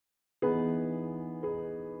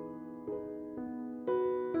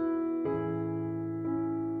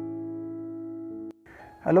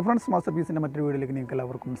Hello friends, master പീസിൻ്റെ മറ്റൊരു വീഡിയോയിലേക്ക് നിങ്ങൾക്ക്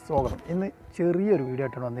എല്ലാവർക്കും സ്വാഗതം. ഇന്ന് ചെറിയൊരു വീഡിയോ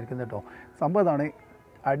ആയിട്ടാണ് വന്നിരിക്കുന്നത് കേട്ടോ. സംഭവം ഇതാണ്,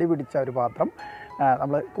 അടി പിടിച്ച ഒരു പാത്രം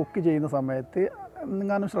നമ്മൾ കുക്ക് ചെയ്യുന്ന സമയത്ത്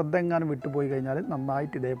എങ്ങാനും ശ്രദ്ധ എങ്ങാനും വിട്ടുപോയി കഴിഞ്ഞാൽ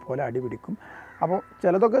നന്നായിട്ട് ഇതേപോലെ അടി പിടിക്കും. അപ്പോൾ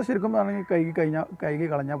ചിലതൊക്കെ ശരിക്കും ആണെങ്കിൽ കഴുകി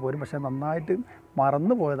കളഞ്ഞാൽ പോരും. പക്ഷേ നന്നായിട്ട്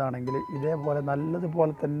മറന്നു പോയതാണെങ്കിൽ ഇതേപോലെ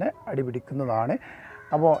നല്ലതുപോലെ തന്നെ അടി പിടിക്കുന്നതാണ്.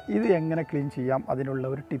 അപ്പോൾ ഇത് എങ്ങനെ ക്ലീൻ ചെയ്യാം, അതിനുള്ള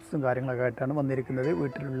ഒരു ടിപ്സും കാര്യങ്ങളൊക്കെ ആയിട്ടാണ് വന്നിരിക്കുന്നത്.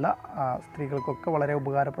 വീട്ടിലുള്ള സ്ത്രീകൾക്കൊക്കെ വളരെ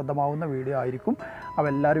ഉപകാരപ്രദമാവുന്ന വീഡിയോ ആയിരിക്കും. അപ്പോൾ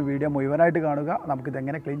എല്ലാവരും വീഡിയോ മുഴുവനായിട്ട് കാണുക.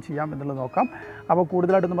 നമുക്കിതെങ്ങനെ ക്ലീൻ ചെയ്യാം എന്നുള്ളത് നോക്കാം. അപ്പോൾ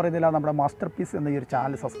കൂടുതലായിട്ടൊന്നും പറയുന്നില്ല, നമ്മുടെ മാസ്റ്റർ പീസ് എന്ന ഈ ഒരു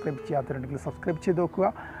ചാനൽ സബ്സ്ക്രൈബ് ചെയ്യാത്തവരുണ്ടെങ്കിൽ സബ്സ്ക്രൈബ് ചെയ്ത്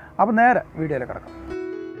നോക്കുക. അപ്പോൾ നേരെ വീഡിയോയിലേക്ക് കിടക്കാം.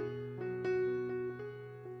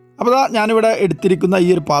 അപ്പോൾ ഞാനിവിടെ എടുത്തിരിക്കുന്ന ഈ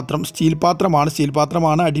ഒരു പാത്രം സ്റ്റീൽ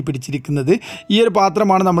പാത്രമാണ് അടി പിടിച്ചിരിക്കുന്നത്. ഈ ഒരു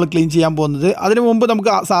പാത്രമാണ് നമ്മൾ ക്ലീൻ ചെയ്യാൻ പോകുന്നത്. അതിന് മുമ്പ്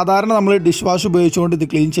നമുക്ക് സാധാരണ നമ്മൾ ഡിഷ് വാഷ് ഉപയോഗിച്ചുകൊണ്ട് ഇത്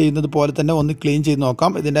ക്ലീൻ ചെയ്യുന്നത് പോലെ തന്നെ ഒന്ന് ക്ലീൻ ചെയ്ത്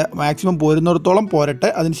നോക്കാം. ഇതിൻ്റെ മാക്സിമം പോരുന്നിടത്തോളം പോരട്ടെ,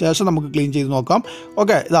 അതിന് ശേഷം നമുക്ക് ക്ലീൻ ചെയ്ത് നോക്കാം.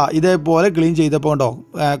 ഓക്കെ, ഇതേപോലെ ക്ലീൻ ചെയ്തപ്പോൾ ഉണ്ടോ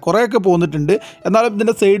കുറേയൊക്കെ പോന്നിട്ടുണ്ട്. എന്നാലും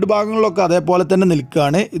ഇതിൻ്റെ സൈഡ് ഭാഗങ്ങളിലൊക്കെ അതേപോലെ തന്നെ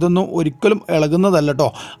നിൽക്കുകയാണ്. ഇതൊന്നും ഒരിക്കലും ഇളകുന്നതല്ല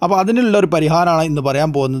കേട്ടോ. അപ്പോൾ അതിനുള്ളൊരു പരിഹാരമാണ് ഇന്ന്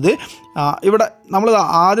പറയാൻ പോകുന്നത്. ഇവിടെ നമ്മൾ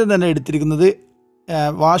ആദ്യം തന്നെ എടുത്തിരിക്കുന്നത്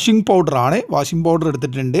വാഷിംഗ് പൗഡറാണ്. വാഷിംഗ് പൗഡർ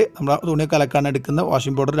എടുത്തിട്ടുണ്ട്. നമ്മൾ തുണിയൊക്കെ അലക്കാൻ എടുക്കുന്ന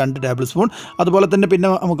വാഷിംഗ് പൗഡർ 2 ടേബിൾ സ്പൂൺ. അതുപോലെ തന്നെ പിന്നെ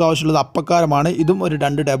നമുക്ക് ആവശ്യമുള്ളത് അപ്പക്കാരമാണ്. ഇതും ഒരു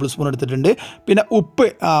 2 ടേബിൾ സ്പൂൺ എടുത്തിട്ടുണ്ട്. പിന്നെ ഉപ്പ്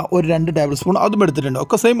ഒരു 2 ടേബിൾ സ്പൂൺ അതും എടുത്തിട്ടുണ്ട്.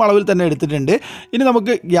 ഒക്കെ സെയിം അളവിൽ തന്നെ എടുത്തിട്ടുണ്ട്. ഇനി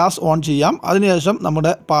നമുക്ക് ഗ്യാസ് ഓൺ ചെയ്യാം. അതിനുശേഷം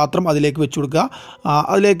നമ്മുടെ പാത്രം അതിലേക്ക് വെച്ച് കൊടുക്കുക.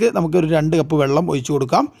 അതിലേക്ക് നമുക്കൊരു 2 കപ്പ് വെള്ളം ഒഴിച്ച്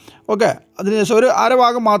കൊടുക്കാം. ഓക്കെ, അതിനുശേഷം ഒരു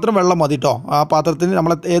അരഭാഗം മാത്രം വെള്ളം മതി കേട്ടോ. ആ പാത്രത്തിന്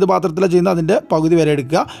നമ്മൾ ഏത് പാത്രത്തിലാണ് ചെയ്യുന്നത് അതിൻ്റെ പകുതി വരെ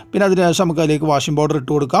എടുക്കുക. പിന്നെ അതിനുശേഷം നമുക്ക് അതിലേക്ക് വാഷിംഗ് പൗഡർ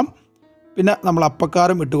ഇട്ട് കൊടുക്കാം. പിന്നെ നമ്മൾ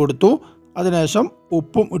അപ്പക്കാരം ഇട്ട് കൊടുത്തു. അതിനുശേഷം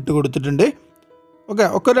ഉപ്പും ഇട്ട് കൊടുത്തിട്ടുണ്ട്. ഓക്കെ,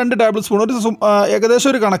 ഒക്കെ 2 ടേബിൾ സ്പൂൺ, ഒരു ഏകദേശം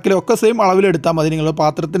ഒരു കണക്കിൽ ഒക്കെ സെയിം അളവിലെടുത്താൽ മതി. നിങ്ങൾ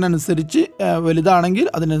പാത്രത്തിനനുസരിച്ച് വലുതാണെങ്കിൽ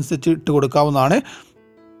അതിനനുസരിച്ച് ഇട്ട് കൊടുക്കാവുന്നതാണ്.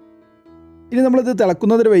 ഇനി നമ്മളിത്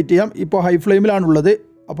തിളക്കുന്നതിന് വെയിറ്റ് ചെയ്യാം. ഇപ്പോൾ ഹൈ ഫ്ലെയിമിലാണുള്ളത്.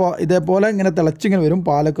 അപ്പോൾ ഇതേപോലെ ഇങ്ങനെ തിളച്ചിങ്ങനെ വരും.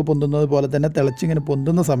 പാലൊക്കെ പൊന്തുന്നത് പോലെ തന്നെ തിളച്ചിങ്ങനെ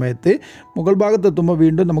പൊന്തുന്ന സമയത്ത് മുകൾ ഭാഗത്തെത്തുമ്പോൾ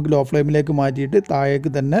വീണ്ടും നമുക്ക് ലോ ഫ്ലെയിമിലേക്ക് മാറ്റിയിട്ട് താഴേക്ക്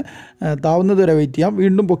തന്നെ താവുന്നത് വരെ വെയിറ്റ് ചെയ്യാം.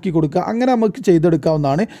 വീണ്ടും പൊക്കി കൊടുക്കുക. അങ്ങനെ നമുക്ക്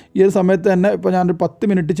ചെയ്തെടുക്കാവുന്നതാണ്. ഈ ഒരു സമയത്ത് തന്നെ ഇപ്പോൾ ഞാനൊരു 10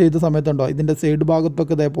 മിനിറ്റ് ചെയ്ത സമയത്തുണ്ടോ ഇതിൻ്റെ സൈഡ്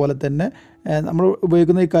ഭാഗത്തൊക്കെ ഇതേപോലെ തന്നെ നമ്മൾ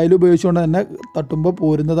ഉപയോഗിക്കുന്ന ഈ കയ്യിൽ ഉപയോഗിച്ചുകൊണ്ട് തന്നെ തട്ടുമ്പോൾ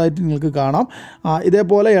പോരുന്നതായിട്ട് നിങ്ങൾക്ക് കാണാം.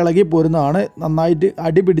 ഇതേപോലെ ഇളകി പോരുന്നതാണ്. നന്നായിട്ട്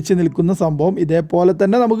അടി പിടിച്ച് നിൽക്കുന്ന സംഭവം ഇതേപോലെ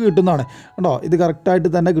തന്നെ നമുക്ക് കിട്ടുന്നതാണ് കേട്ടോ. ഇത് കറക്റ്റായിട്ട്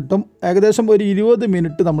തന്നെ കിട്ടും. ഏകദേശം ഒരു 20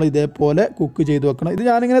 മിനിറ്റ് നമ്മൾ ഇതേപോലെ കുക്ക് ചെയ്ത് വെക്കണം. ഇത്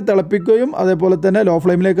ഞാനിങ്ങനെ തിളപ്പിക്കുകയും അതേപോലെ തന്നെ ലോ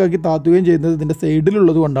ഫ്ലെയിമിലേക്കാക്കി താത്തുകയും ചെയ്യുന്നത് ഇതിൻ്റെ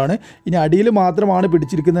സൈഡിലുള്ളത് കൊണ്ടാണ്. ഇനി അടിയിൽ മാത്രമാണ്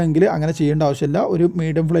പിടിച്ചിരിക്കുന്നതെങ്കിൽ അങ്ങനെ ചെയ്യേണ്ട ആവശ്യമില്ല. ഒരു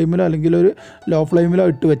മീഡിയം ഫ്ലെയിമിലോ അല്ലെങ്കിൽ ഒരു ലോ ഫ്ലെയിമിലോ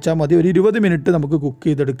ഇട്ട് വെച്ചാൽ മതി. ഒരു 20 മിനിറ്റ് നമുക്ക് കുക്ക്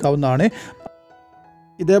ചെയ്തെടുക്കാവുന്നതാണ്.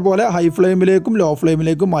 ഇതേപോലെ ഹൈ ഫ്ലെയിമിലേക്കും ലോ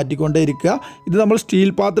ഫ്ലെയിമിലേക്കും മാറ്റിക്കൊണ്ടേ ഇരിക്കുക. ഇത് നമ്മൾ സ്റ്റീൽ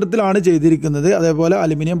പാത്രത്തിലാണ് ചെയ്തിരിക്കുന്നത്. അതേപോലെ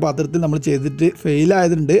അലുമിനിയം പാത്രത്തിൽ നമ്മൾ ചെയ്തിട്ട്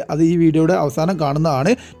ഫെയിലായതുണ്ട്. അത് ഈ വീഡിയോയുടെ അവസാനം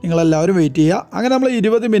കാണുന്നതാണ്. നിങ്ങളെല്ലാവരും വെയിറ്റ് ചെയ്യുക. അങ്ങനെ നമ്മൾ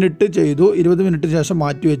 20 മിനിറ്റ് ചെയ്തു. 20 മിനിറ്റിന് ശേഷം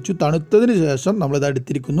മാറ്റി വെച്ചു. തണുത്തതിന് ശേഷം നമ്മളിത്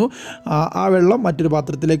എടുത്തിരിക്കുന്നു. ആ വെള്ളം മറ്റൊരു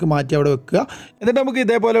പാത്രത്തിലേക്ക് മാറ്റി അവിടെ വെക്കുക. എന്നിട്ട് നമുക്ക്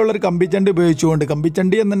ഇതേപോലെയുള്ളൊരു കമ്പിച്ചണ്ടി ഉപയോഗിച്ചുകൊണ്ട്,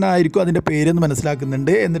 കമ്പിച്ചണ്ടി എന്ന് തന്നെ ആയിരിക്കും അതിൻ്റെ പേരെന്ന്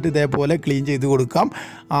മനസ്സിലാക്കുന്നുണ്ട്, എന്നിട്ട് ഇതേപോലെ ക്ലീൻ ചെയ്ത് കൊടുക്കാം.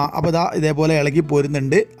 അപ്പോൾ ഇതേപോലെ ഇളകി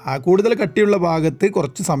പോരുന്നുണ്ട്. കൂടുതൽ കട്ടിയുള്ള ഭാഗത്ത് കുറച്ച്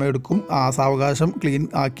സമയമെടുക്കും. സാവകാശം ക്ലീൻ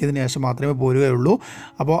ആക്കിയതിന് ശേഷം മാത്രമേ പോരുകയുള്ളൂ.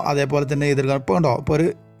 അപ്പോൾ അതേപോലെ തന്നെ എതിർക്കാൻ ഇപ്പോൾ ഉണ്ടോ, ഇപ്പോൾ ഒരു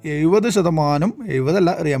 70%,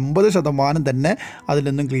 70% ഒരു 80% തന്നെ അതിൽ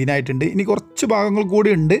നിന്നും ക്ലീൻ ആയിട്ടുണ്ട്. ഇനി കുറച്ച് ഭാഗങ്ങൾ കൂടി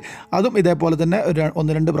ഉണ്ട്. അതും ഇതേപോലെ തന്നെ ഒരു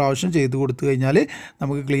 1-2 പ്രാവശ്യം ചെയ്ത് കൊടുത്തു കഴിഞ്ഞാൽ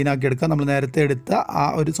നമുക്ക് ക്ലീൻ ആക്കി എടുക്കാം. നമ്മൾ നേരത്തെ എടുത്ത ആ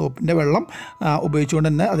ഒരു സോപ്പിൻ്റെ വെള്ളം ഉപയോഗിച്ചുകൊണ്ട്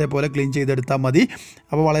തന്നെ അതേപോലെ ക്ലീൻ ചെയ്തെടുത്താൽ മതി.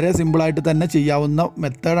 അപ്പോൾ വളരെ സിമ്പിളായിട്ട് തന്നെ ചെയ്യാവുന്ന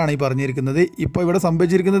മെത്തേഡാണ് ഈ പറഞ്ഞിരിക്കുന്നത്. ഇപ്പോൾ ഇവിടെ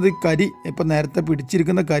സംഭവിച്ചിരിക്കുന്നത് കരി, ഇപ്പോൾ നേരത്തെ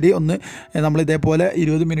പിടിച്ചിരിക്കുന്ന കരി ഒന്ന് നമ്മൾ ഇതേപോലെ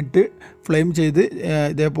 20 മിനിറ്റ് ഫ്ലെയിം ചെയ്ത്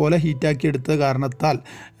ഇതേപോലെ ഹീറ്റാക്കി എടുത്ത കാരണത്താൽ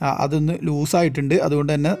അതൊന്ന് ലൂസായിട്ടുണ്ട്.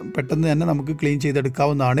 അതുകൊണ്ട് തന്നെ പെട്ടെന്ന് തന്നെ നമുക്ക് ക്ലീൻ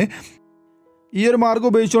ചെയ്തെടുക്കാവുന്നതാണ്. ഈ ഒരു മാർഗ്ഗം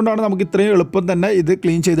ഉപയോഗിച്ചുകൊണ്ടാണ് നമുക്ക് ഇത്രയും എളുപ്പം തന്നെ ഇത്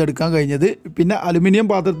ക്ലീൻ ചെയ്തെടുക്കാൻ കഴിഞ്ഞത്. പിന്നെ അലുമിനിയം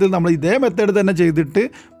പാത്രത്തിൽ നമ്മൾ ഇതേ മെത്തേഡ് തന്നെ ചെയ്തിട്ട്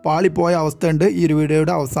പാളിപ്പോയ അവസ്ഥയുണ്ട്. ഈ ഒരു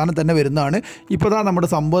വീഡിയോയുടെ അവസാനം തന്നെ വരുന്നതാണ്. ഇപ്പോൾ നമ്മുടെ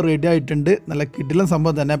സംഭവം റെഡി ആയിട്ടുണ്ട്. നല്ല കിടിലൻ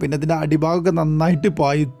സംഭവം തന്നെ. പിന്നെ ഇതിൻ്റെ അടിഭാഗമൊക്കെ നന്നായിട്ട്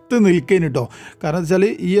പഴുത്ത് നിൽക്കുകയാണ് കേട്ടോ. കാരണം വെച്ചാൽ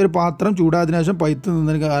ഈ ഒരു പാത്രം ചൂടായതിനു ശേഷം പഴുത്ത്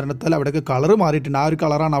നിന്നതിന് കാരണത്താൽ അവിടെയൊക്കെ കളറ് മാറിയിട്ടുണ്ട്. ആ ഒരു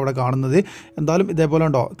കളറാണ് അവിടെ കാണുന്നത്. എന്തായാലും ഇതേപോലെ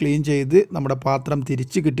ഉണ്ടോ ക്ലീൻ ചെയ്ത് നമ്മുടെ പാത്രം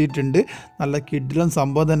തിരിച്ച് കിട്ടിയിട്ടുണ്ട്. നല്ല കിടിലൻ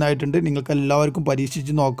സംഭവം തന്നെ ആയിട്ടുണ്ട്. നിങ്ങൾക്ക് എല്ലാവർക്കും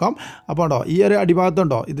പരീക്ഷിച്ച് നോക്കാം. അപ്പോൾ ഉണ്ടോ ഈ ഒരു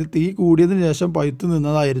അടിഭാഗത്തുണ്ടോ ഇത് തീ കൂടിയതിന് ശേഷം പഴുത്ത്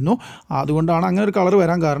നിന്നതായിരുന്നു. അതുകൊണ്ടാണ് അങ്ങനെ ഒരു കളർ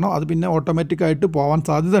വരാൻ കാരണം. അത് പിന്നെ ഓട്ടോമാറ്റിക്കായിട്ട് പോകാൻ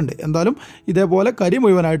സാധ്യതയുണ്ട്. എന്തായാലും ഇതേപോലെ കരി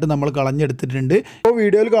മുഴുവനായിട്ട് നമ്മൾ കളഞ്ഞെടുത്തിട്ടുണ്ട്. ഇപ്പോൾ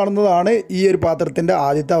വീഡിയോയിൽ കാണുന്നതാണ് ഈ ഒരു പാത്രത്തിൻ്റെ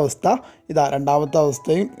ആദ്യത്തെ അവസ്ഥ. രണ്ടാമത്തെ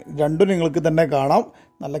അവസ്ഥയും രണ്ടും നിങ്ങൾക്ക് തന്നെ കാണാം.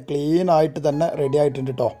 നല്ല ക്ലീൻ ആയിട്ട് തന്നെ റെഡി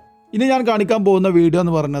ആയിട്ടുണ്ട് കേട്ടോ. ഇനി ഞാൻ കാണിക്കാൻ പോകുന്ന വീഡിയോ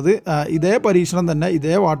എന്ന് പറയുന്നത് ഇതേ പരീക്ഷണം തന്നെ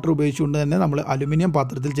ഇതേ വാട്ടർ ഉപയോഗിച്ചുകൊണ്ട് തന്നെ നമ്മൾ അലുമിനിയം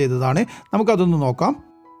പാത്രത്തിൽ ചെയ്തതാണ്. നമുക്കതൊന്ന് നോക്കാം.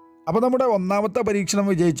 അപ്പോൾ നമ്മുടെ ഒന്നാമത്തെ പരീക്ഷണം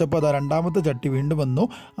വിജയിച്ചപ്പോൾ അതാ രണ്ടാമത്തെ ചട്ടി വീണ്ടും വന്നു.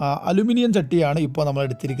 അലുമിനിയം ചട്ടിയാണ് ഇപ്പോൾ നമ്മൾ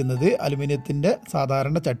എടുത്തിരിക്കുന്നത്. അലുമിനിയത്തിൻ്റെ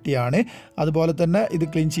സാധാരണ ചട്ടിയാണ്. അതുപോലെ തന്നെ ഇത്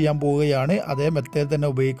ക്ലീൻ ചെയ്യാൻ പോവുകയാണ്. അതേ മെത്തേഡ് തന്നെ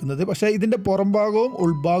ഉപയോഗിക്കുന്നത്. പക്ഷേ ഇതിൻ്റെ പുറം ഭാഗവും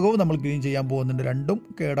ഉൾഭാഗവും നമ്മൾ ക്ലീൻ ചെയ്യാൻ പോകുന്നുണ്ട്. രണ്ടും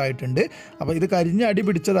കേടായിട്ടുണ്ട്. അപ്പോൾ ഇത് കരിഞ്ഞ അടി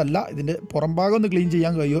പിടിച്ചതല്ല, ഇതിൻ്റെ പുറം ഭാഗം ഒന്ന് ക്ലീൻ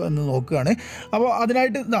ചെയ്യാൻ കഴിയുമോ എന്ന് നോക്കുകയാണ്. അപ്പോൾ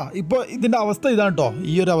അതിനായിട്ട് ഇപ്പോൾ ഇതിൻ്റെ അവസ്ഥ ഇതാണ് കേട്ടോ.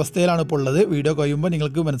 ഈ ഒരു അവസ്ഥയിലാണ് ഇപ്പോൾ ഉള്ളത്. വീഡിയോ കഴിയുമ്പോൾ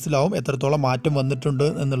നിങ്ങൾക്ക് മനസ്സിലാവും എത്രത്തോളം മാറ്റം വന്നിട്ടുണ്ട്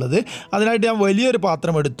എന്നുള്ളത്. അതിനായിട്ട് ഞാൻ വലിയൊരു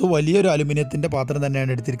പാത്രം എടുത്തു. വലിയൊരു അലുമിനിയത്തിൻ്റെ പാത്രം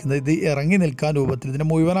തന്നെയാണ് എടുത്തിരിക്കുന്നത്. ഇത് ഇറങ്ങി നിൽക്കാൻ രൂപത്തിൽ ഇതിനെ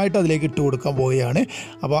മുഴുവനായിട്ട് അതിലേക്ക് ഇട്ട് കൊടുക്കാൻ പോവുകയാണ്.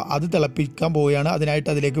 അപ്പോൾ അത് തിളപ്പിക്കാൻ പോവുകയാണ്. അതിനായിട്ട്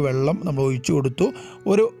അതിലേക്ക് വെള്ളം നമ്മൾ ഒഴിച്ചു കൊടുത്തു.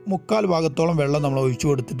 ഒരു 3/4 ഭാഗത്തോളം വെള്ളം നമ്മൾ ഒഴിച്ചു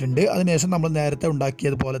കൊടുത്തിട്ടുണ്ട്. അതിനുശേഷം നമ്മൾ നേരത്തെ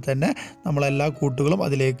ഉണ്ടാക്കിയതുപോലെ തന്നെ നമ്മളെല്ലാ കൂട്ടുകളും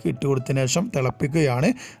അതിലേക്ക് ഇട്ട് കൊടുത്തതിന് ശേഷം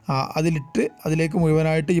തിളപ്പിക്കുകയാണ്. അതിലേക്ക്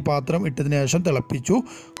മുഴുവനായിട്ട് ഈ പാത്രം ഇട്ടതിന് ശേഷം തിളപ്പിച്ചു.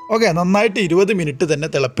 ഓക്കെ, നന്നായിട്ട് 20 മിനിറ്റ് തന്നെ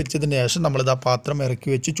തിളപ്പിച്ചതിന് ശേഷം നമ്മളിത് ആ പാത്രം ഇറക്കി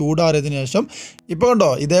വെച്ച് ചൂടാറിയതിന് ശേഷം ഇപ്പോൾ കണ്ടോ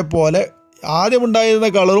ഇതേപോലെ ആദ്യമുണ്ടായിരുന്ന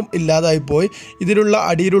കളറും ഇല്ലാതായിപ്പോയി. ഇതിലുള്ള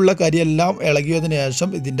അടിയിലുള്ള കരിയെല്ലാം ഇളകിയതിന് ശേഷം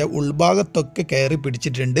ഇതിൻ്റെ ഉൾഭാഗത്തൊക്കെ കയറി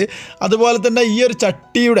പിടിച്ചിട്ടുണ്ട്. അതുപോലെ തന്നെ ഈ ഒരു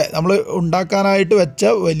ചട്ടിയുടെ നമ്മൾ ഉണ്ടാക്കാനായിട്ട്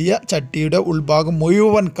വെച്ച വലിയ ചട്ടിയുടെ ഉൾഭാഗം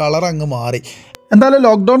മുഴുവൻ കളർ അങ്ങ് മാറി. എന്തായാലും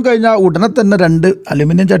ലോക്ക്ഡൗൺ കഴിഞ്ഞാൽ ഉടനെ തന്നെ 2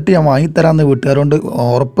 അലുമിനിയം ചട്ടി ഞാൻ വാങ്ങിത്തരാമെന്ന് വീട്ടുകാരോട്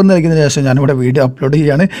ഉറപ്പ് നൽകിയതിന് ശേഷം ഞാനിവിടെ വീഡിയോ അപ്ലോഡ്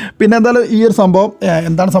ചെയ്യുകയാണ്. പിന്നെ എന്തായാലും ഈ ഒരു സംഭവം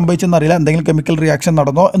എന്താണ് സംഭവിച്ചതെന്ന് അറിയില്ല. എന്തെങ്കിലും കെമിക്കൽ റിയാക്ഷൻ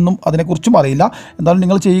നടന്നോ എന്നും അതിനെക്കുറിച്ചും അറിയില്ല. എന്തായാലും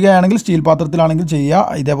നിങ്ങൾ ചെയ്യുകയാണെങ്കിൽ സ്റ്റീൽ പാത്രത്തിലാണെങ്കിൽ ചെയ്യുക.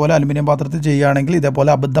 ഇതേപോലെ അലുമിനിയം പാത്രത്തിൽ ചെയ്യുകയാണെങ്കിൽ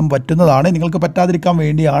ഇതേപോലെ അബദ്ധം പറ്റുന്നതാണ്. നിങ്ങൾക്ക് പറ്റാതിരിക്കാൻ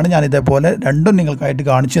വേണ്ടിയാണ് ഞാൻ ഇതേപോലെ രണ്ടും നിങ്ങൾക്കായിട്ട്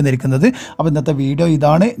കാണിച്ചു തന്നിരിക്കുന്നത്. അപ്പോൾ ഇന്നത്തെ വീഡിയോ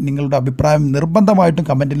ഇതാണ്. നിങ്ങളുടെ അഭിപ്രായം നിർബന്ധമായിട്ടും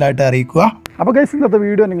കമൻറ്റിലായിട്ട് അറിയിക്കുക. അപ്പോൾ ഗൈസ്, ഇന്നത്തെ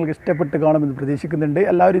വീഡിയോ നിങ്ങൾക്ക് ഇഷ്ടപ്പെട്ട് കാണുമെന്ന് പ്രതീക്ഷിക്കുന്നുണ്ട്.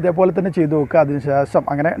 എല്ലാവരും ഇതേപോലെ തന്നെ ചെയ്തു നോക്കുക. അതിനുശേഷം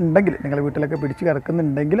അങ്ങനെ ഉണ്ടെങ്കിൽ നിങ്ങൾ വീട്ടിലൊക്കെ പിടിച്ച്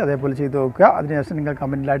കിടക്കുന്നുണ്ടെങ്കിൽ അതേപോലെ ചെയ്ത് നോക്കുക. അതിനുശേഷം നിങ്ങൾ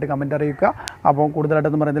കമൻറ്റിലായിട്ട് കമൻറ്റ് അറിയിക്കുക. അപ്പോൾ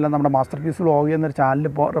കൂടുതലായിട്ടൊന്നും പറയുന്നില്ല, നമ്മുടെ മാസ്റ്റർ പീസ് വ്ളോഗ് എന്നൊരു ചാനൽ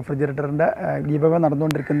ഇപ്പോൾ റെഫ്രിജറേറ്ററിൻ്റെ ഗീവ് അവേ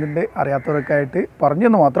നടന്നുകൊണ്ടിരിക്കുന്നുണ്ട്. അറിയാത്തവർക്കായിട്ട്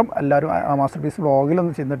പറഞ്ഞെന്ന് മാത്രം. എല്ലാവരും മാസ്റ്റർ പീസ്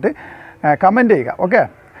വ്ളോഗിലൊന്ന് ചെന്നിട്ട് കമൻറ്റ് ചെയ്യുക. ഓക്കെ,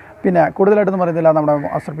 പിന്നെ കൂടുതലായിട്ടൊന്നും പറയുന്നില്ല, നമ്മുടെ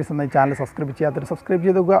മാസ്റ്റർ പീസ് എന്ന ചാനൽ സബ്സ്ക്രൈബ് ചെയ്യാത്തൊരു സബ്സ്ക്രൈബ്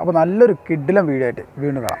ചെയ്ത് നോക്കുക. അപ്പോൾ നല്ലൊരു കിഡിലം വീഡിയോ ആയിട്ട്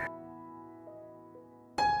വീണ്ടും കാണാം.